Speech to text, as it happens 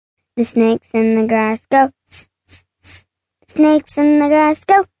The snakes in the grass go, tss, tss, tss. The snakes in the grass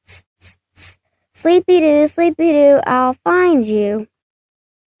go, tss, tss, tss. Sleepy-doo, sleepy-doo, I'll find you.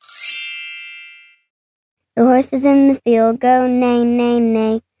 The horses in the field go neigh, neigh,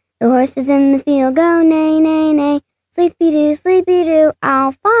 neigh. The horses in the field go neigh, neigh, neigh. Sleepy-doo, sleepy-doo,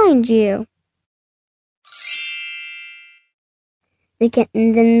 I'll find you. The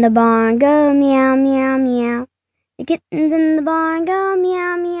kittens in the barn go meow, meow, meow. The kittens in the barn go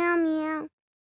meow, meow, meow.